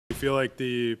feel like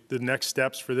the next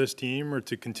steps for this team are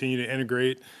to continue to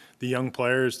integrate the young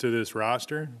players to this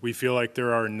roster. We feel like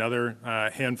there are another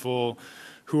handful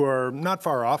who are not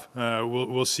far off.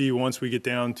 We'll see once we get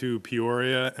down to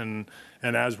Peoria and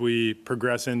as we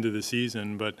progress into the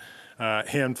season, but a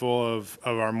handful of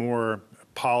our more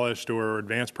polished or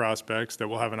advanced prospects that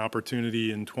will have an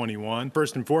opportunity in 21.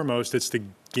 First and foremost, it's to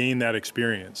gain that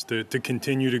experience, to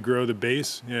continue to grow the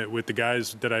base with the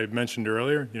guys that I mentioned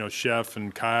earlier, Chef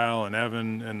and Kyle and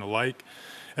Evan and the like,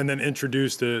 and then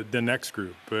introduce the next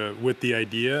group with the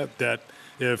idea that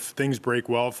if things break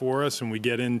well for us and we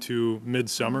get into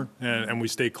midsummer and we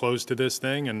stay close to this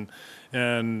thing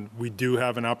and we do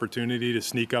have an opportunity to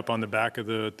sneak up on the back of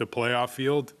the playoff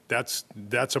field, that's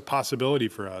a possibility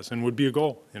for us and would be a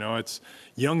goal. It's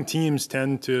young teams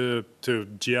tend to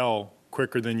gel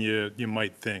quicker than you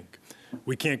might think.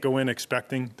 We can't go in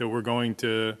expecting that we're going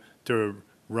to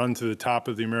run to the top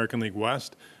of the American League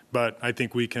West, but I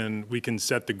think we can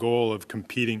set the goal of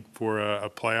competing for a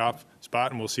playoff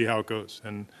spot, and we'll see how it goes.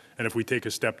 And if we take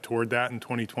a step toward that in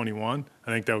 2021,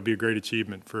 I think that would be a great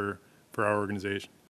achievement for our organization.